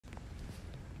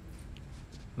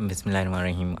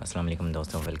बिस्मिल्लाहिर्रहमानिर्रहीम। अस्सलाम वालेकुम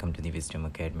दोस्तों, welcome to the wisdom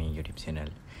academy YouTube channel.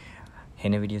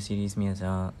 हिन वीडियो सीरीज़ में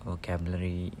असां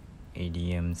वोकैबुलरी,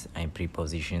 इडियम्स ऐं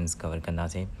प्रीपोजिशंस कवर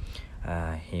कंदासीं।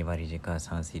 हे वारी जेका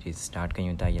असां सीरीज़ स्टार्ट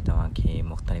कयूं था, इहा तव्हांखे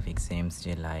मुख़्तलिफ़ एग्ज़ाम्स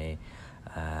जे लाइ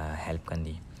हेल्प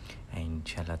कंदी ऐं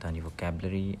इंशाल्लाह तव्हांजी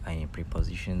वोकैबुलरी ऐं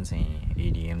प्रीपोजिशंस ऐं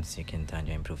इडियम्स जेके आहिनि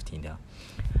तव्हांजा इम्प्रूव थींदा।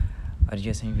 अॼु जी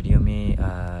असांजी वीडियो में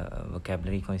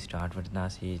वोकैबुलरी खां स्टार्ट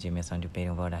वठंदासीं, जंहिंमें असांजो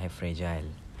पहिरियों वर्ड आहे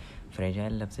फ्रेजाइल।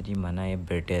 फ्रेजाइल लफ़्ज़ जी माना आहे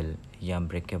ब्रिटल या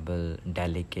ब्रेकेबल,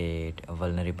 डेलिकेट,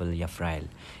 वल्नरेबल या फ्राइल,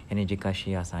 यानी जेका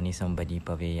शइ आसानी सां भॼी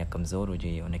पवे या कमज़ोर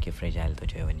हुजे उनखे फ्रेजाइल थो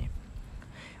चयो वञे।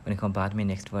 उन खां बाद में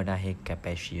नेक्स्ट वर्ड आहे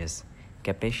कैपेशियस।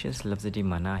 कैपेशियस लफ़्ज़ जी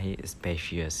माना आहे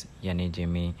स्पेशियस, यानी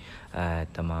जंहिंमें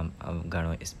तमामु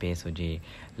घणो स्पेस हुजे,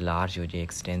 लार्ज हुजे,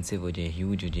 एक्सटेंसिव हुजे,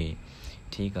 ह्यूज हुजे।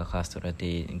 ठीकु आहे, ख़ासि तौर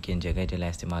ते कंहिं जॻह जे लाइ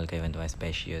इस्तेमालु कयो वेंदो आहे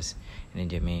स्पेशियस, यानी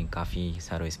जंहिंमें काफ़ी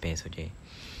सारो स्पेस हुजे।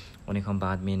 उन खां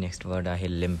बाद में नेक्स्ट वर्ड आहे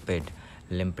लिम्पिड।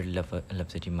 लिम्पिड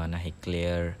लफ़्ज़ जी माना आहे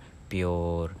क्लियर,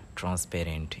 प्योर,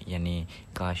 ट्रांसपेरेंट, यानी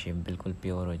का शइ बिल्कुलु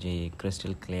प्योर हुजे,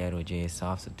 क्रिस्टल क्लियर हुजे,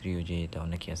 साफ़ु सुथरी हुजे त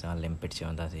उनखे असां लिम्पिड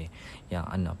चवंदासीं, या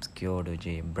अनऑब्सक्योर्ड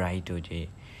हुजे, ब्राइट हुजे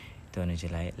त उनजे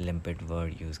लाइ लिम्पिड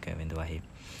वर्ड यूज़ कयो वेंदो आहे।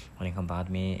 उन खां बाद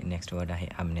में नेक्स्ट वर्ड आहे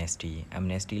एमनेस्टी।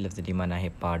 एमनेस्टी लफ़्ज़ जी माना आहे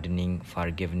पार्डनिंग,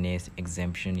 फॉरगिवनेस,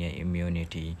 एग्ज़म्पशन या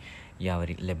इम्यूनिटी या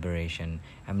वरी लिबरेशन।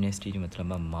 एमनेस्टी जो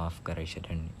मतिलबु आहे माफ़ु करे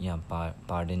छॾणु, या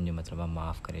पार्डन जो मतिलबु आहे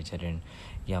माफ़ु करे छॾणु,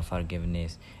 या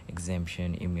फॉरगिवनेस,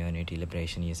 एग्ज़म्पशन, इम्यूनिटी,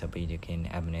 लिबरेशन, इहे सभई जेके आहिनि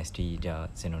एमनेस्टी जा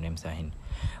सिनोनिम्स आहिनि।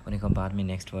 उन खां बाद में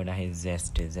नेक्स्ट वर्ड आहे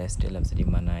ज़ेस्ट। ज़ेस्ट लफ़्ज़ जी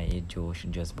माना आहे जोश,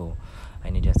 जज़्बो,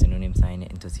 ऐं इन जा सिनोनिम्स आहिनि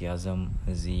एंथुसियाज़म,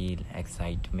 ज़ील,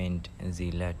 एक्साइटमेंट,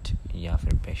 ज़ीलट या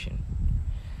फिर पैशन।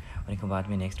 उन खां बाद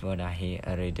में नेक्स्ट वर्ड आहे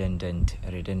रिडंडेंट।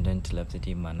 रिडंडेंट लफ़्ज़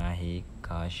जी माना आहे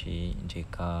का शइ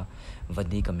जेका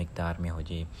वधीक मिक़दार में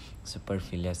हुजे।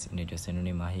 सुपरफ्लुअस इन जो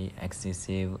सिनोनिम आहे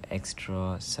एक्सेसिव,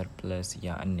 एक्स्ट्रा, सरप्लस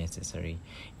या अननेसेसरी,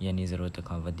 यानी ज़रूरत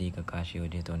खां वधीक का शइ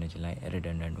हुजे त उनजे लाइ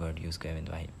रिडंडेंट वर्ड यूज़ कयो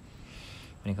वेंदो आहे।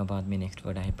 उन खां बाद में नेक्स्ट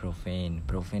वर्ड आहे प्रोफेन।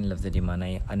 प्रोफेन लफ़्ज़ जी माना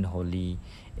आहे अनहोली,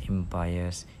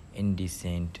 इम्पायस,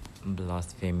 इनडिसेंट,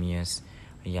 ब्लास्फेमियस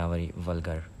या वरी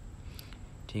वल्गर।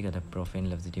 ठीकु आहे, त प्रोफेन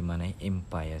लफ़्ज़ जी माना आहे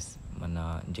इम्पायस,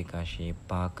 माना जेका शइ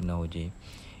पाक न हुजे,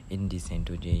 इनडिसेंट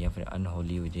हुजे या फिर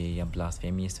अनहोली हुजे या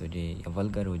ब्लास्फेमियस हुजे या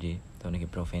वल्गर हुजे त उनखे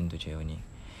प्रोफेन थो चयो वञे।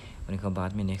 उन खां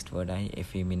बाद में नेक्स्ट वर्ड आहे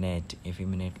एफेमिनेट।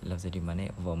 एफेमिनेट लफ़्ज़ जी माना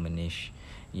आहे वोमनिश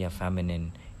या फेमिनिन,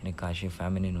 यानी का शइ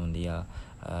फेमिनिन हूंदी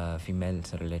आहे, फीमेल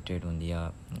सां रिलेटेड हूंदी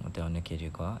आहे त उनखे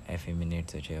जेको आहे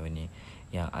एफेमिनेट थो चयो वञे,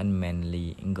 या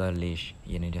अनमैनली, गर्लिश,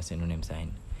 यानी जा सिनोनिम्स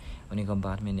आहिनि। उन खां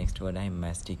बाद में नेक्स्ट वर्ड आहे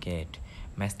मैस्टिकेट।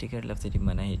 मैस्टिकेट लफ़्ज़ जी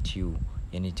माना आहे च्यू,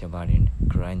 यानी चबाड़ण,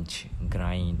 क्रंच,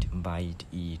 ग्राइंड, बाइट,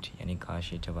 ईट, यानी का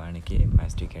शइ चबाड़ण खे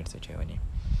मैस्टिकेट थो चयो वञे।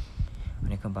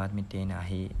 उन खां बाद में 10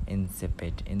 आहे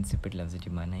इंसिपिड। इंसिपिड लफ़्ज़ जी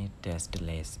माना आहे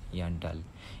टेस्टलेस या डल,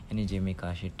 यानी जंहिंमें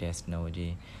का शइ टेस्ट न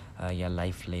हुजे या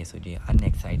लाइफलेस हुजे,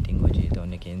 अनएक्साइटिंग हुजे त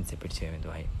उनखे इंसिपिड चयो वेंदो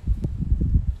आहे।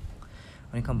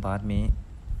 उन खां बाद में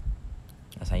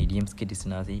असां इडियम्स खे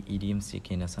ॾिसंदासीं। इडियम्स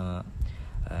जेके आहिनि असां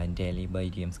डेली ॿ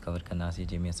इडियम्स कवर कंदासीं,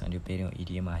 जंहिंमें असांजो पहिरियों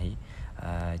इडियम आहे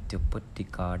to put the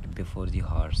cart before the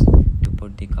horse. To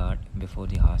put the cart before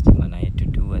the horse जी माना आहे to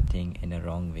do a thing in a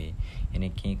wrong way, यानी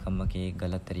कंहिं कम खे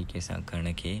ग़लति तरीक़े सां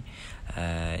करण खे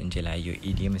जे लाइ इहो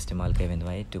इडियम इस्तेमालु कयो वेंदो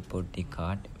आहे, to put the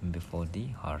cart before the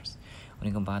horse.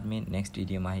 उन खां बाद में नेक्स्ट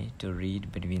इडियम आहे to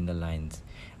read between the lines.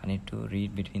 यानी to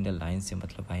read between the lines जो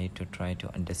मतिलबु आहे to try to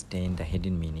understand the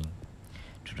hidden meaning,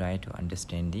 to try to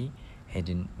understand the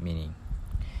hidden meaning.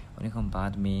 उन खां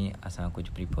बाद में असां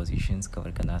कुझु प्रीपोजिशंस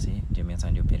कवर कंदासीं, जंहिंमें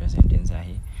असांजो पहिरियों सेंटेंस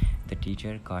आहे the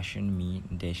teacher caution me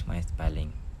dash my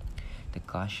spelling. त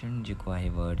कॉशन जेको आहे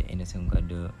वर्ड, इन सां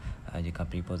गॾु जेका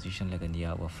प्रीपोजिशन लॻंदी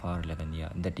आहे उहा फॉर लॻंदी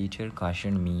आहे। The teacher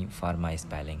caution me for my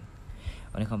spelling.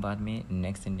 उन खां बाद में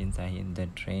नेक्स्ट सेंटेंस आहे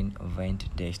the train went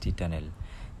dash the tunnel.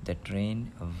 The train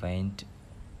went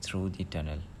through the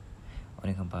tunnel.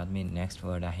 उन खां बाद में नेक्स्ट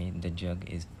वर्ड आहे the jug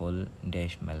is full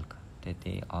dash milk. त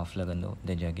हिते ऑफ लॻंदो,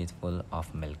 the jug is full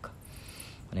of milk.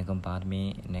 उन खां बाद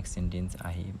में नेक्स्ट सेंटेंस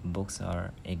आहे books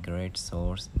R a great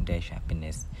source dash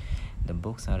happiness. The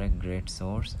books R a great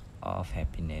source of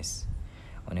happiness.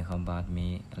 उन खां बाद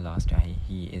में लास्ट आहे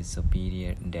ही इज़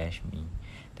सुपीरियर डैश मी।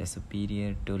 त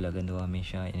सुपीरियर टू लॻंदो आहे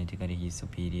हमेशह, इन जे करे ही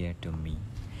सुपीरियर टू मी।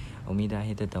 उमेदु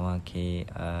आहे त तव्हांखे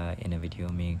इन वीडियो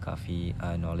में काफ़ी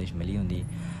नॉलेज मिली हूंदी।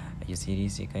 इहा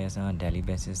सीरीज़ जेका आहे असां डेली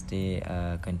बेसिस ते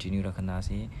कंटिन्यू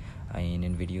रखंदासीं, ऐं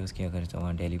इन्हनि वीडियोज़ खे अगरि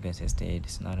तव्हां डेली बेसिस ते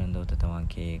ॾिसंदा रहंदो त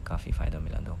तव्हांखे काफ़ी फ़ाइदो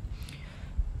मिलंदो।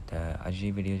 त अॼु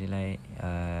जी वीडियो जे लाइ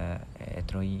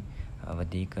एतिरो ई।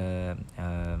 वधीक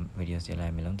वीडियोज़ जे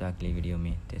लाइ मिलूं था अॻिली वीडियो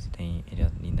में, तेसिताईं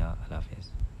इजाज़त ॾींदा। अल्लाह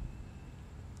हाफ़िज़।